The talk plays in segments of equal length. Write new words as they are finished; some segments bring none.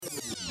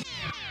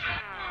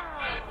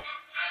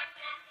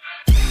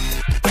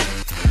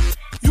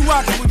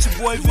with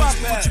your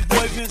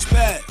boy Vince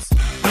Paz.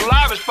 The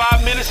live is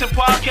 5 minutes in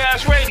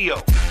podcast radio.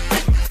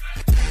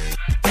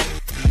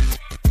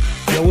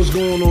 Yo, what's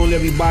going on,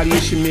 everybody?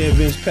 It's your man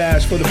Vince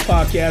Paz for the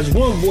podcast.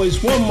 One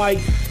voice, one mic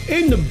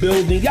in the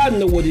building. Y'all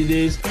know what it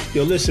is.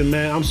 Yo, listen,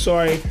 man, I'm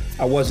sorry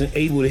I wasn't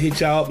able to hit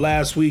y'all up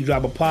last week,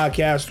 drop a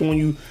podcast on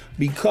you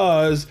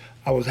because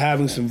I was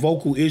having some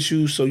vocal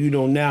issues. So,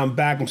 now I'm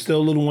back. I'm still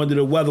a little under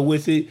the weather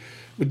with it.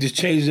 With this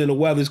change in the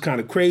weather, it's kind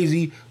of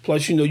crazy.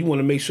 Plus, you want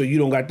to make sure you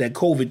don't got that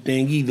COVID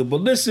thing either.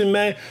 But listen,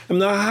 man, I'm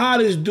the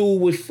hottest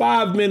dude with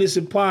 5 minutes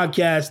of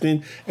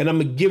podcasting, and I'm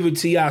going to give it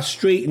to y'all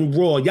straight and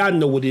raw. Y'all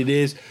know what it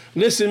is.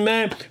 Listen,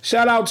 man,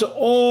 shout out to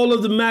all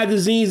of the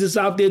magazines that's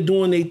out there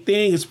doing their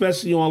thing,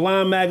 especially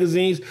online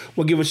magazines.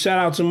 We'll give a shout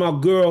out to my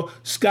girl,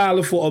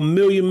 Skylar, for 1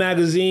 million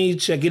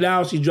magazines. Check it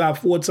out. She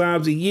dropped 4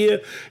 times a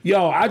year.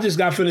 Yo, I just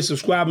got finished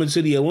subscribing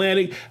to The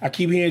Atlantic. I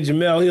keep hearing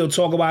Jamel Hill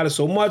talk about it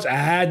so much, I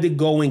had to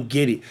go and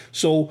get it.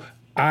 So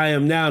I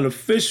am now an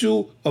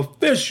official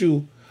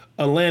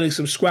Atlantic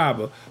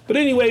subscriber. But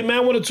anyway, man, I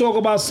want to talk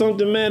about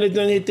something, man, that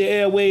done hit the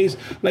airwaves.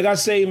 Like I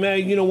say,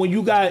 man, when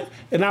you got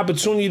an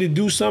opportunity to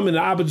do something,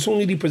 the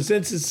opportunity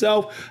presents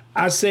itself,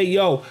 I say,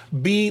 yo,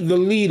 be the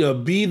leader,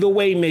 be the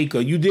way maker.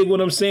 You dig what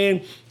I'm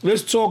saying?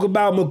 Let's talk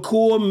about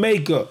McCord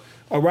Maker,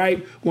 all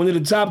right? One of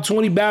the top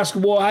 20 high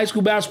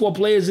school basketball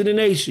players in the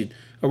nation.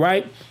 All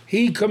right.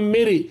 He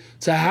committed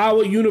to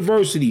Howard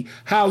University.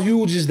 How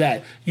huge is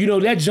that?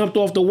 That jumped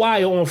off the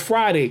wire on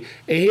Friday.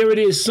 And here it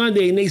is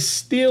Sunday, and they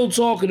still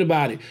talking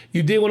about it.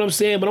 You dig what I'm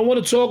saying? But I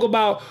want to talk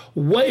about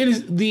what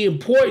is the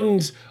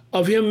importance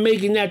of him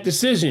making that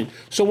decision.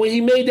 So when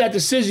he made that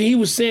decision, he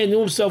was saying to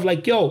himself,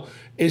 like, yo,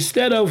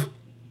 instead of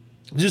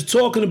just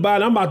talking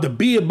about it, I'm about to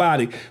be about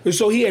it. And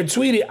so he had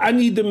tweeted, I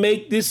need to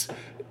make this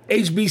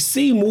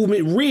HBC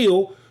movement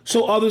real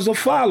so others will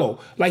follow.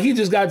 Like, he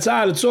just got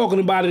tired of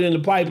talking about it in the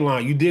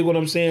pipeline. You dig what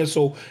I'm saying?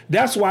 So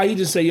that's why he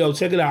just said, yo,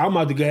 check it out. I'm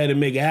about to go ahead and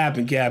make it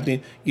happen, Captain.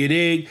 You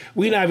dig?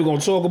 We're not even going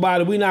to talk about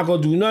it. We're not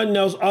going to do nothing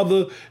else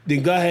other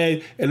than go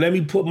ahead and let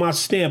me put my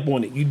stamp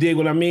on it. You dig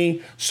what I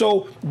mean?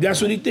 So that's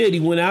what he did.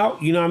 He went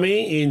out, you know what I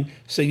mean, and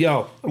said,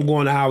 yo, I'm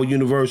going to Howard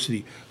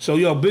University. So,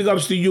 yo, big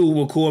ups to you,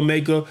 McCord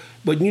Maker.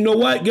 But you know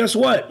what? Guess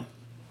what?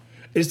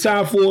 It's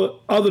time for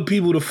other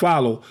people to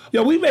follow.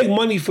 Yo, we make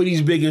money for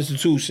these big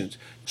institutions.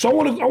 So I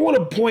want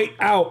to point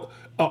out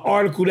an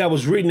article that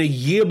was written a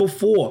year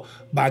before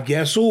by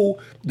guess who?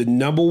 The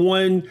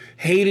 #1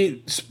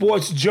 hated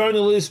sports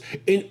journalist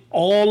in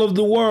all of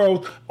the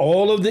world,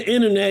 all of the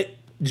internet,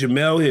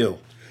 Jamel Hill.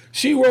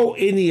 She wrote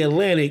in The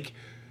Atlantic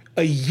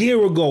a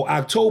year ago,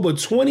 October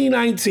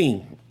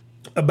 2019,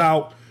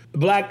 about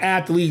black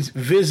athletes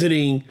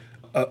visiting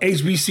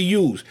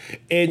HBCUs.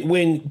 And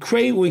when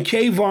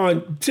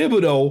Kayvon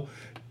Thibodeau,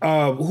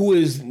 who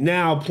is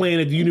now playing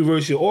at the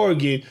University of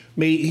Oregon,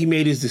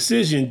 made his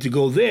decision to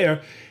go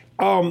there,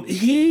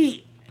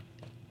 he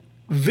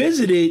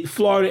visited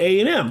Florida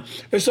A&M.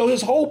 And so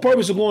his whole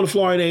purpose of going to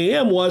Florida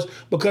A&M was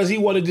because he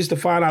wanted just to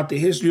find out the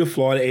history of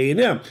Florida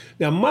A&M.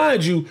 Now,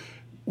 mind you,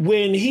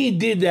 when he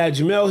did that,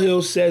 Jamel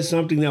Hill said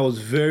something that was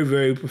very,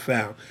 very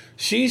profound.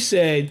 She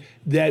said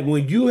that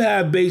when you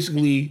have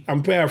basically,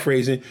 I'm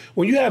paraphrasing,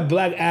 when you have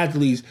black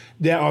athletes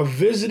that are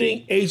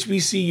visiting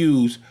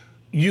HBCUs,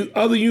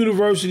 other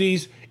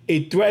universities,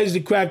 it threatens to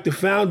crack the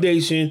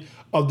foundation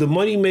of the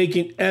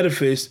money-making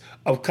edifice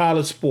of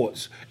college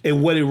sports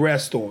and what it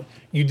rests on.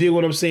 You dig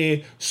what I'm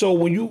saying? So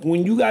when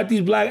you got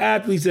these black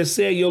athletes that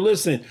say, yo,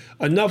 listen,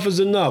 enough is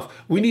enough.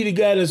 We need to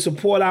go ahead and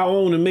support our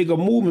own and make a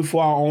movement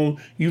for our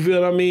own. You feel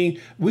what I mean?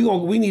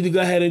 We need to go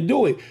ahead and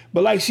do it.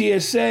 But like she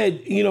had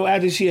said,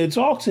 after she had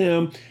talked to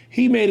him,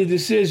 he made a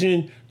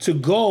decision to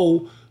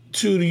go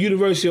to the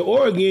University of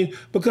Oregon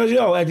because,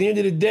 at the end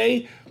of the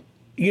day,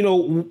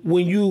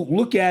 when you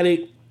look at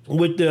it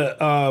with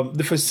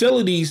the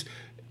facilities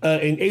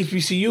in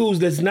HBCUs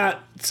that's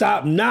not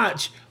top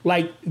notch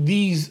like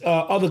these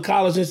other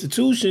college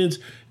institutions,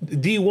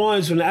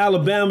 D1s from the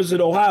Alabamas to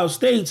the Ohio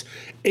States,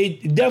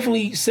 it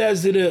definitely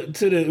says to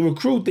the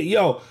recruit that,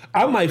 yo,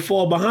 I might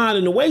fall behind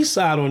in the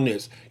wayside on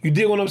this. You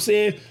dig what I'm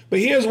saying? But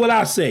here's what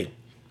I say.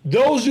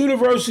 Those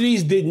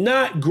universities did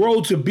not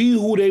grow to be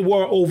who they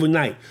were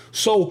overnight.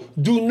 So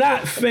do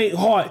not faint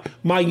heart,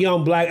 my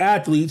young black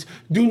athletes.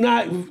 Do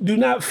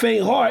not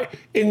faint heart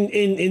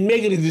in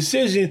making a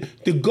decision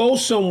to go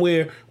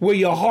somewhere where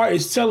your heart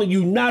is telling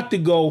you not to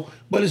go,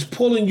 but it's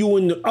pulling you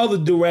in the other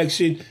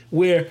direction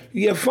where,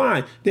 yeah,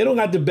 fine, they don't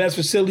got the best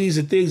facilities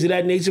and things of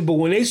that nature, but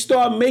when they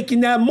start making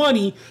that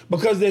money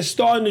because they're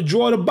starting to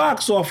draw the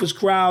box office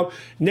crowd,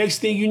 next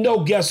thing you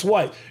know, guess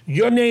what?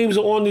 Your names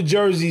are on the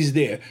jerseys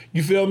there.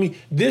 You feel me?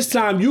 This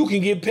time you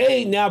can get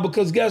paid now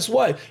because guess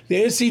what?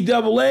 The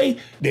NCAA,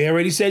 they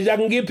already said y'all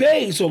can get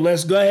paid, so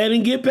let's go ahead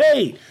and get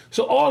paid.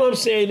 So all I'm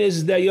saying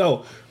is that,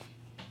 yo,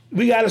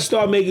 we got to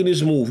start making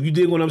this move. You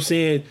dig what I'm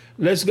saying?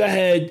 Let's go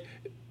ahead.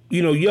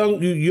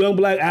 Young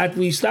black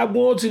athletes, stop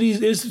going to these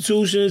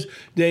institutions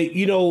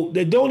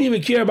that don't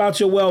even care about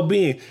your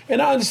well-being. And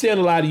I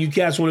understand a lot of you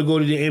cats want to go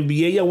to the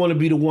NBA. Y'all want to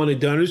be the one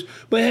and doners.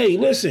 But hey,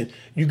 listen,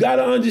 you got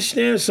to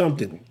understand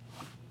something,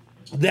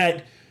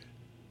 that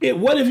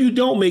What if you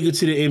don't make it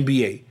to the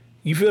NBA?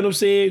 You feel what I'm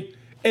saying?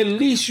 At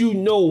least you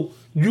know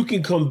you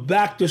can come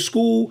back to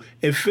school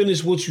and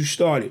finish what you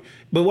started.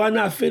 But why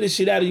not finish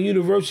it at a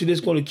university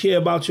that's going to care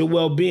about your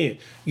well-being?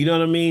 You know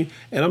what I mean?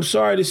 And I'm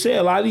sorry to say,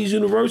 a lot of these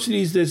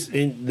universities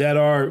that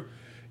are,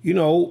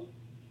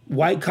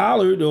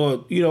 white-collared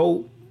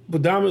or,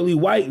 predominantly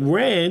white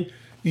ran,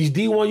 these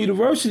D1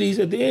 universities,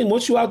 at the end,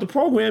 once you're out the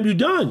program, you're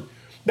done.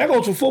 That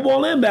goes for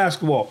football and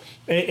basketball.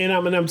 And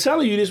I'm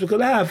telling you this because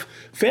I have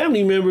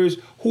family members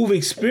who've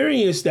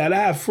experienced that. I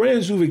have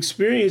friends who've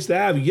experienced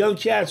that. I have young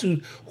cats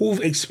who've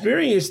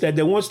experienced that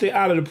once they're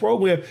out of the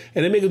program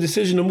and they make a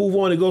decision to move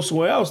on and go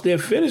somewhere else, they're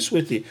finished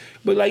with it.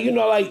 But like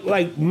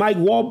Mike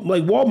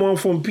Walmart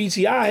from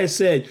PTI has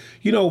said,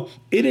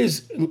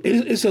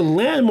 it's a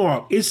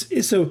landmark.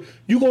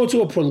 You go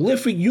to a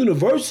prolific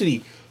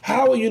university.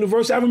 Howard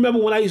University. I remember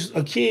when I was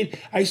a kid,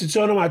 I used to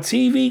turn on my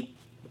TV.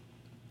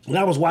 When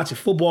I was watching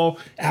football,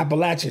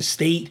 Appalachian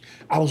State,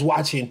 I was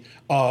watching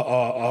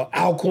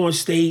Alcorn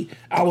State,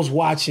 I was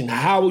watching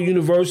Howard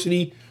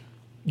University,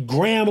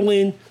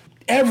 Grambling.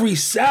 Every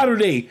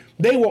Saturday,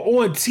 they were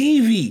on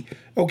TV,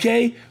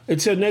 okay?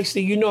 Until next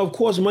thing you know, of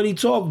course, money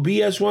talk,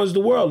 BS runs the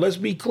world. Let's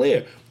be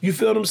clear. You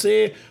feel what I'm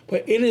saying?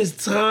 But it is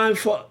time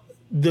for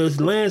the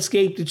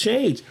landscape to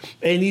change.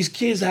 And these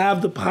kids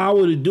have the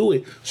power to do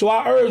it. So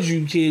I urge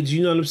you kids,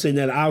 you know what I'm saying,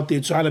 that are out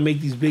there trying to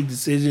make these big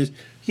decisions.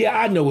 Yeah,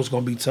 I know it's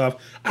going to be tough.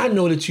 I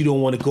know that you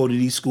don't want to go to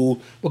these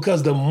schools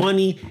because the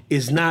money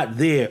is not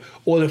there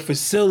or the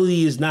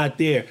facility is not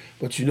there.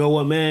 But you know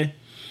what, man?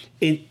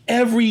 In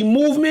every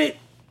movement,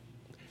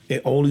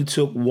 it only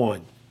took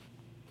one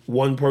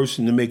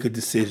person to make a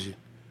decision,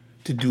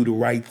 to do the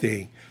right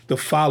thing, to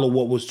follow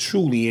what was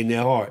truly in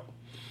their heart.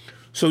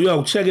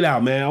 So, check it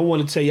out, man. I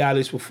want to tell y'all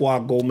this before I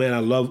go, man. I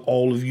love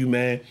all of you,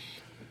 man.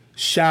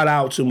 Shout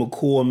out to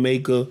McCall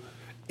Maker,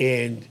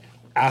 and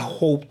I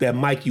hope that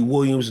Mikey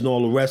Williams and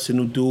all the rest of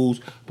them dudes,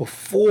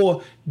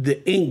 before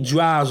the ink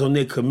dries on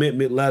their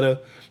commitment letter,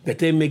 that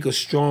they make a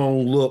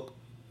strong look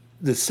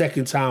the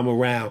second time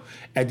around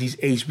at these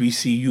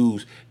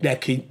HBCUs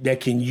that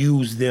can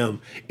use them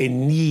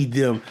and need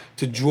them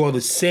to draw the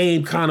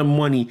same kind of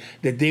money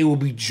that they will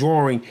be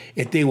drawing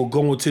if they were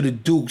going to the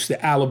Dukes,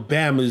 the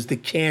Alabamas, the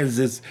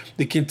Kansas,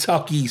 the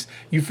Kentuckys.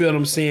 You feel what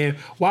I'm saying?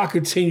 Why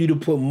continue to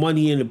put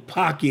money in the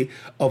pocket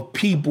of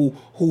people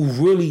who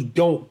really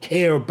don't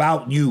care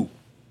about you?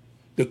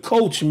 The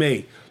coach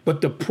may,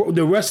 but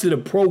the rest of the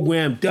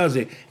program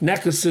doesn't. And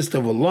that consists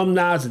of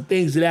alumni and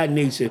things of that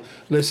nature.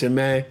 Listen,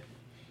 man.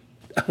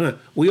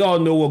 We all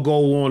know what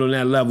goes on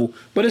that level.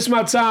 But it's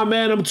my time,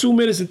 man. I'm 2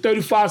 minutes and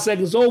 35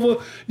 seconds over.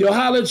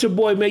 Holla at your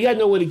boy, man. Y'all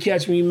know where to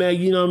catch me, man.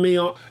 You know what I mean?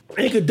 On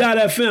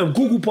Anchor.fm,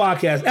 Google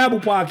Podcast, Apple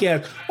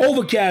Podcast,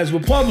 Overcast,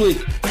 Republic,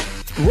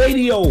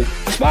 Radio,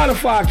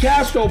 Spotify,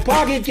 Castro,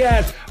 Pocket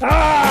Cast.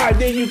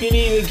 Then you can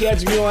even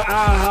catch me on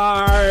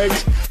iHeart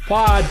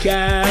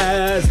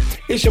Podcast.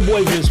 It's your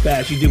boy Vince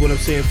Pass. You did what I'm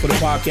saying for the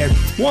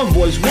podcast. One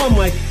voice, one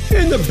mic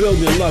in the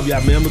building. Love y'all,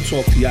 man. I'm going to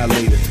talk to y'all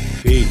later.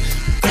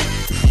 Peace.